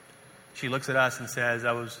 She looks at us and says,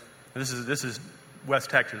 this is West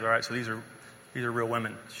Texas, all right, so these are real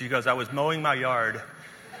women. She goes, I was mowing my yard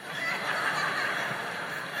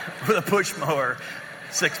with a push mower,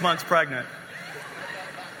 6 months pregnant.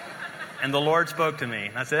 And the Lord spoke to me.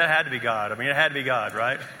 And I said, that had to be God. It had to be God,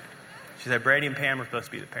 right? She said, Brady and Pam were supposed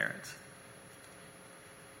to be the parents.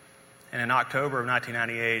 And in October of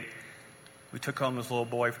 1998, we took home this little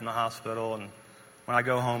boy from the hospital. And when I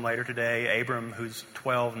go home later today, Abram, who's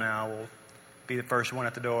 12 now, will be the first one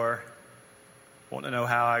at the door, wanting to know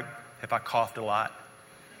if I coughed a lot.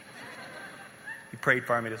 He prayed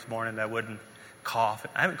for me this morning that I wouldn't cough.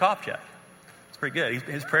 I haven't coughed yet. It's pretty good.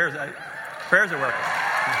 His prayers are working.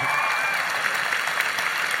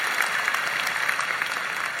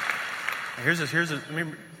 Here's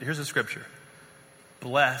the scripture.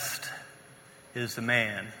 Blessed is the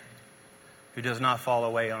man who does not fall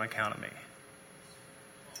away on account of me.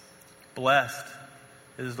 Blessed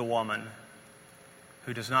is the woman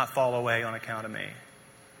who does not fall away on account of me.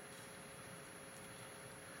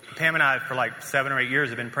 Pam and I, for like 7 or 8 years,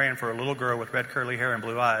 have been praying for a little girl with red curly hair and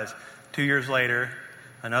blue eyes. 2 years later,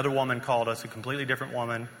 another woman called us, a completely different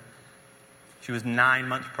woman. She was 9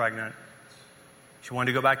 months pregnant. She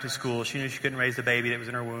wanted to go back to school. She knew she couldn't raise the baby that was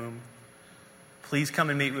in her womb. Please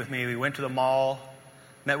come and meet with me. We went to the mall,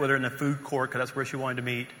 met with her in the food court because that's where she wanted to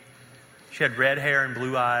meet. She had red hair and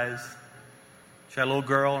blue eyes. She had a little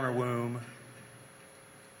girl in her womb.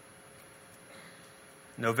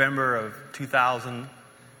 November of 2000,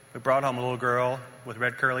 we brought home a little girl with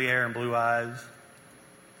red curly hair and blue eyes.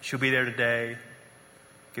 She'll be there today.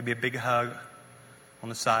 Give me a big hug on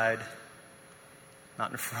the side. Not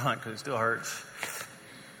in the front because it still hurts.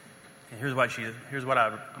 And here's what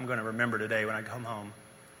I'm going to remember today when I come home.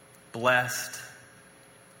 Blessed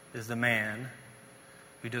is the man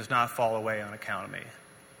who does not fall away on account of me.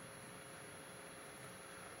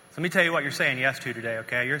 So let me tell you what you're saying yes to today,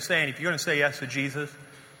 okay? You're saying, if you're going to say yes to Jesus,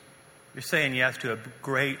 you're saying yes to a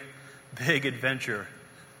great, big adventure.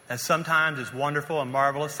 And sometimes it's wonderful and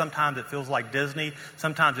marvelous. Sometimes it feels like Disney.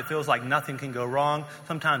 Sometimes it feels like nothing can go wrong.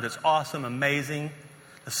 Sometimes it's awesome, amazing.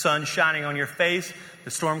 The sun's shining on your face.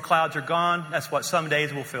 The storm clouds are gone. That's what some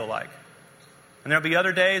days will feel like. And there'll be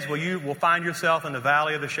other days where you will find yourself in the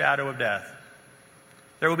valley of the shadow of death.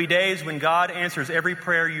 There will be days when God answers every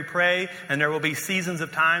prayer you pray, and there will be seasons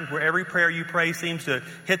of times where every prayer you pray seems to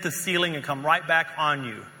hit the ceiling and come right back on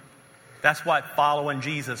you. That's what following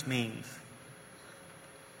Jesus means.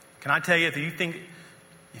 Can I tell you, if you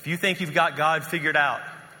think you've got God figured out,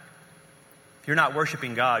 you're not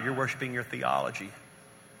worshiping God, you're worshiping your theology.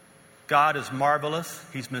 God is marvelous.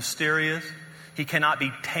 He's mysterious. He cannot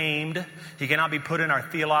be tamed. He cannot be put in our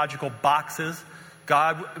theological boxes.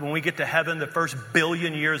 God, when we get to heaven, the first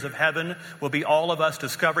billion years of heaven will be all of us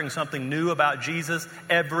discovering something new about Jesus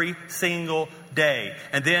every single day.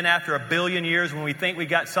 And then after a billion years, when we think we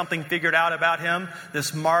got something figured out about him,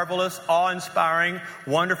 this marvelous, awe-inspiring,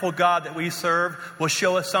 wonderful God that we serve will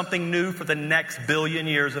show us something new for the next billion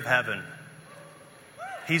years of heaven.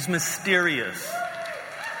 He's mysterious.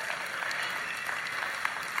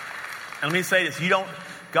 And let me say this,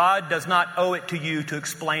 God does not owe it to you to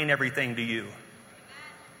explain everything to you.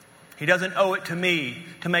 He doesn't owe it to me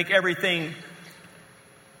to make everything. He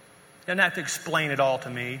doesn't have to explain it all to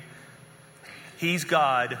me. He's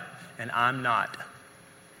God and I'm not.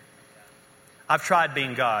 I've tried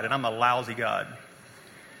being God and I'm a lousy God.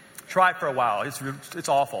 Try it for a while. It's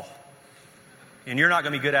awful. And you're not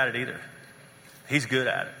going to be good at it either. He's good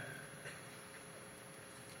at it.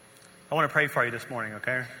 I want to pray for you this morning,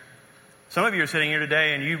 okay? Some of you are sitting here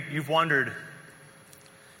today and you've wondered,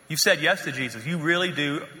 you've said yes to Jesus. You really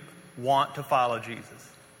do want to follow Jesus.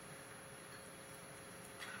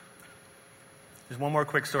 There's one more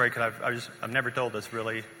quick story because I've never told this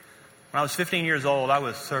really. When I was 15 years old, I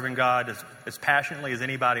was serving God as passionately as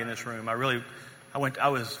anybody in this room. I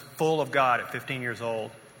was full of God at 15 years old.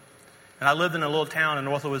 And I lived in a little town in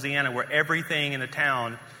North Louisiana where everything in the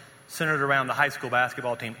town centered around the high school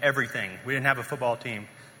basketball team. Everything. We didn't have a football team.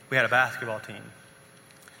 We had a basketball team.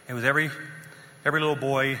 It was every little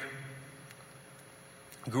boy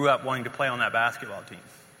grew up wanting to play on that basketball team.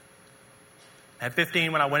 At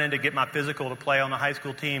 15, when I went in to get my physical to play on the high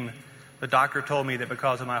school team, the doctor told me that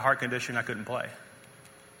because of my heart condition, I couldn't play.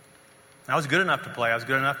 I was good enough to play. I was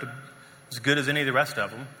as good as any of the rest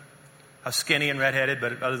of them. I was skinny and redheaded,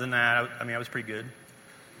 but other than that, I was pretty good.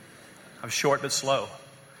 I was short but slow.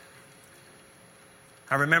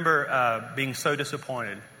 I remember being so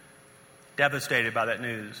disappointed, devastated by that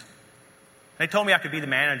news. They told me I could be the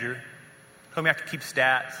manager. Told me I could keep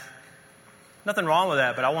stats. Nothing wrong with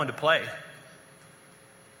that, but I wanted to play.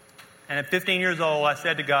 And at 15 years old, I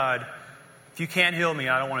said to God, if you can't heal me,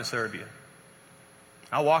 I don't want to serve you.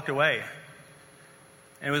 I walked away.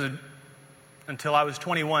 And it was until I was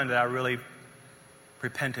 21 that I really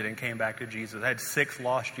repented and came back to Jesus. I had 6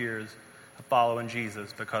 lost years of following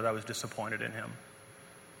Jesus because I was disappointed in him.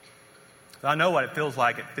 So I know what it feels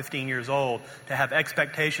like at 15 years old to have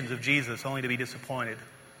expectations of Jesus only to be disappointed.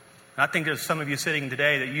 And I think there's some of you sitting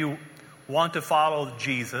today that you want to follow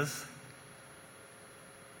Jesus,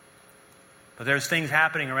 but there's things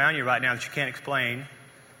happening around you right now that you can't explain.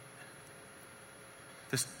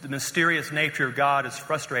 The mysterious nature of God is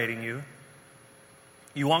frustrating you.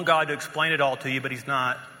 You want God to explain it all to you, but he's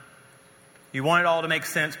not. You want it all to make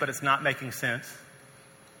sense, but it's not making sense.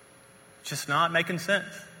 It's just not making sense.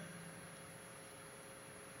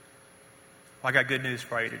 Well, I got good news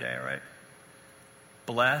for you today, all right?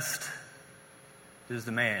 Blessed is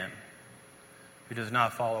the man who does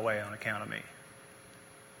not fall away on account of me.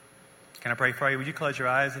 Can I pray for you? Would you close your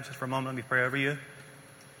eyes and just for a moment let me pray over you? In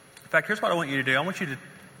fact, here's what I want you to do. I want you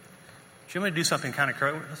to do something kind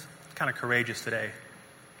of courageous today.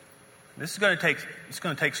 This is going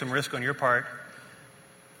to take some risk on your part.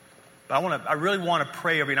 But I really want to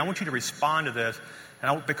pray over you, and I want you to respond to this,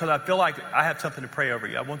 because I feel like I have something to pray over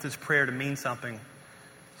you. I want this prayer to mean something.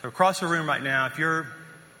 So across the room right now, if you're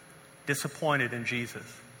disappointed in Jesus,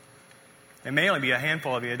 it may only be a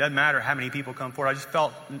handful of you. It doesn't matter how many people come forward.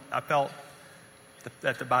 I felt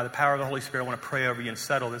that by the power of the Holy Spirit, I want to pray over you and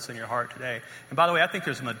settle this in your heart today. And by the way, I think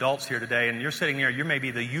there's some adults here today, and you're sitting there. You may be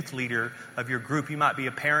the youth leader of your group. You might be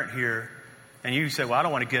a parent here, and you say, well, I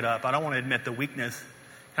don't want to get up. I don't want to admit the weakness.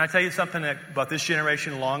 Can I tell you something about this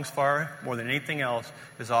generation longs for more than anything else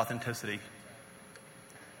is authenticity.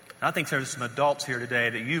 And I think there's some adults here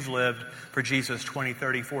today that you've lived for Jesus 20,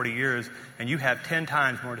 30, 40 years, and you have 10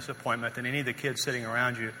 times more disappointment than any of the kids sitting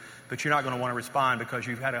around you, but you're not going to want to respond because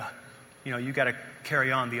you've got to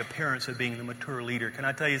carry on the appearance of being the mature leader. Can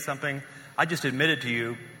I tell you something? I just admitted to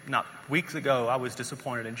you, not weeks ago, I was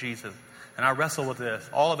disappointed in Jesus. And I wrestle with this.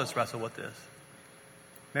 All of us wrestle with this.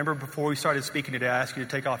 Remember before we started speaking today, I asked you to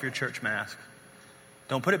take off your church mask.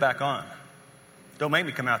 Don't put it back on. Don't make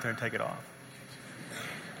me come out there and take it off.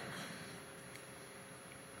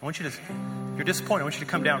 If you're disappointed, I want you to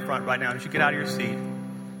come down front right now. As you get out of your seat, if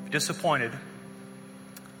you're disappointed,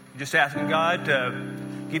 Just asking God to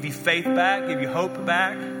give you faith back, give you hope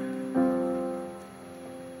back.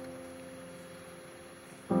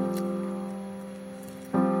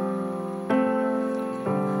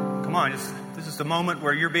 Come on, this is the moment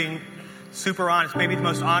where you're being super honest. Maybe the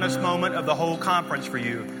most honest moment of the whole conference for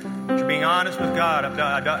you. You're being honest with God.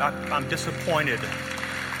 I'm disappointed.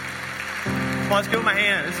 Come on, let's give him a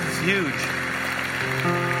hand. This is huge.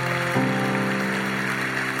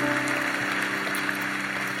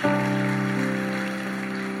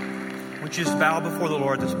 Won't you just bow before the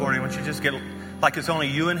Lord this morning? Won't you just get like it's only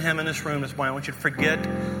you and him in this room this morning? I want you to forget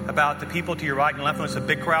about the people to your right and left. It's a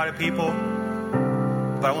big crowd of people.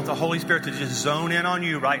 But I want the Holy Spirit to just zone in on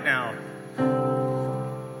you right now.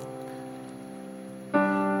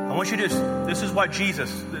 I want you to, this is what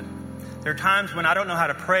Jesus, there are times when I don't know how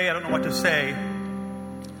to pray, I don't know what to say.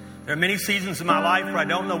 There are many seasons in my life where I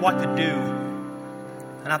don't know what to do.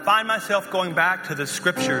 And I find myself going back to the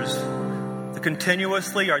scriptures, the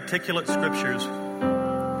continuously articulate scriptures.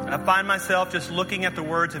 And I find myself just looking at the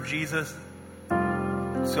words of Jesus.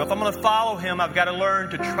 So if I'm going to follow him, I've got to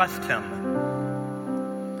learn to trust him.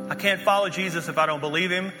 I can't follow Jesus if I don't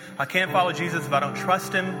believe him. I can't follow Jesus if I don't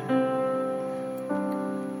trust him.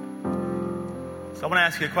 So I want to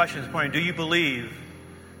ask you a question this morning. Do you believe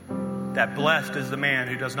that blessed is the man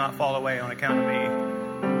who does not fall away on account of me?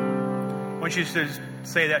 I want you to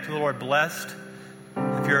say that to the Lord. Blessed.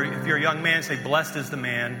 If you're a young man, say, blessed is the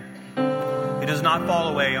man who does not fall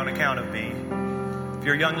away on account of me. If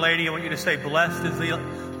you're a young lady, I want you to say, blessed is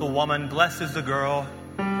the woman, blessed is the girl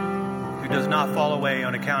who does not fall away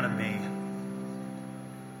on account of me.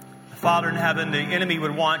 Father in heaven, the enemy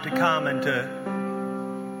would want to come and to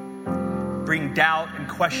bring doubt and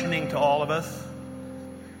questioning to all of us.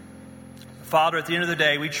 Father, at the end of the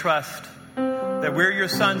day, we trust that we're your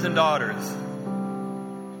sons and daughters,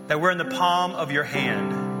 that we're in the palm of your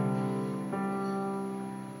hand,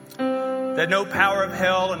 that no power of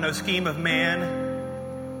hell and no scheme of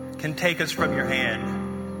man can take us from your hand.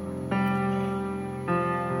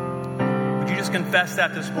 Would you just confess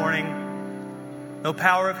that this morning? No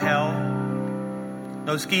power of hell,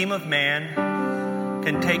 no scheme of man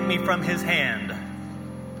can take me from his hand.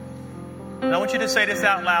 And I want you to say this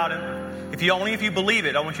out loud. And if you believe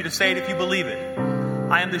it, I want you to say it if you believe it.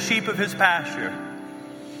 I am the sheep of his pasture.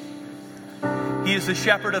 He is the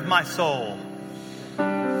shepherd of my soul.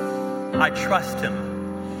 I trust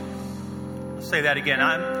him. I'll say that again.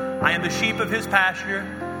 I am the sheep of his pasture.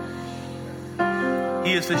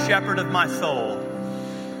 He is the shepherd of my soul.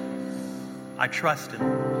 I trust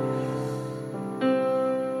him.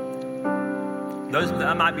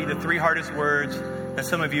 That might be the three hardest words that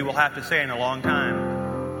some of you will have to say in a long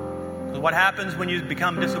time. Because what happens when you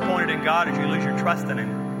become disappointed in God is you lose your trust in him.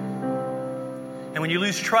 And when you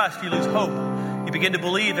lose trust, you lose hope. You begin to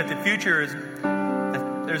believe that the future is,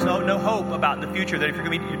 that there's no hope about the future. That if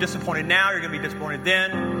you're disappointed now, you're going to be disappointed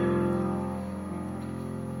then.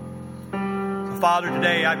 So Father,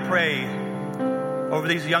 today I pray over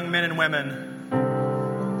these young men and women.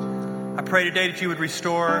 I pray today that you would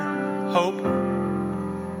restore hope.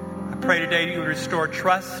 I pray today that you would restore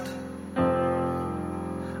trust.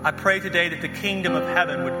 I pray today that the kingdom of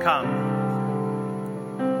heaven would come.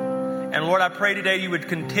 And Lord, I pray today you would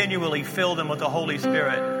continually fill them with the Holy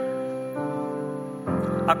Spirit.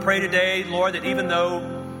 I pray today, Lord, that even though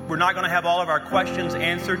we're not going to have all of our questions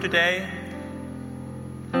answered today,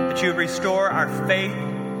 that you would restore our faith,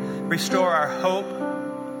 restore our hope,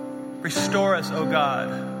 restore us, oh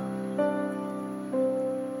God.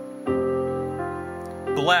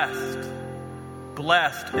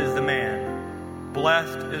 Blessed is the man,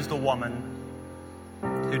 blessed is the woman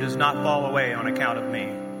who does not fall away on account of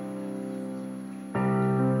me.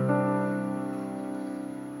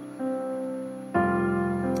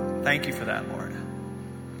 Thank you for that, Lord.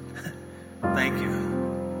 Thank you.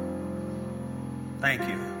 Thank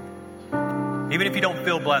you. Even if you don't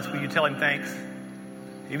feel blessed, will you tell him thanks?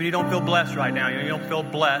 Even if you don't feel blessed right now, you don't feel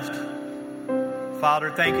blessed.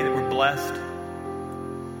 Father, thank you that we're blessed.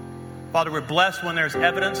 Father, we're blessed when there's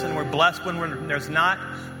evidence, and we're blessed when there's not.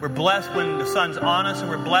 We're blessed when the sun's on us, and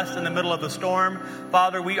we're blessed in the middle of the storm.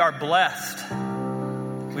 Father, we are blessed.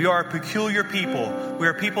 We are a peculiar people. We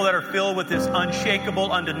are people that are filled with this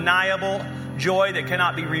unshakable, undeniable joy that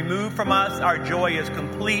cannot be removed from us. Our joy is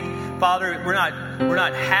complete. Father, we're not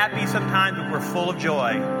happy sometimes, but we're full of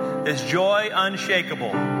joy. This joy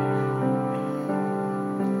unshakable.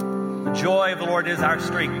 The joy of the Lord is our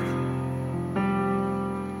strength.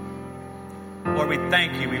 Lord, we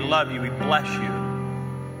thank you, we love you, we bless you.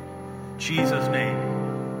 In Jesus' name.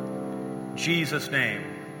 In Jesus' name.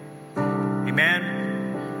 Amen.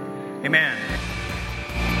 Amen.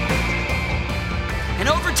 And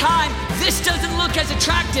over time, this doesn't look as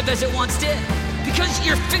attractive as it once did because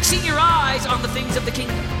you're fixing your eyes on the things of the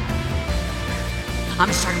kingdom. I'm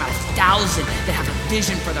just talking about 1,000 that have a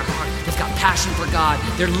vision for their heart. They've got passion for God.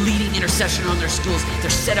 They're leading intercession on their schools. They're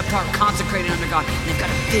set apart, consecrated under God. And they've got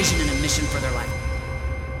a vision and a mission for their life.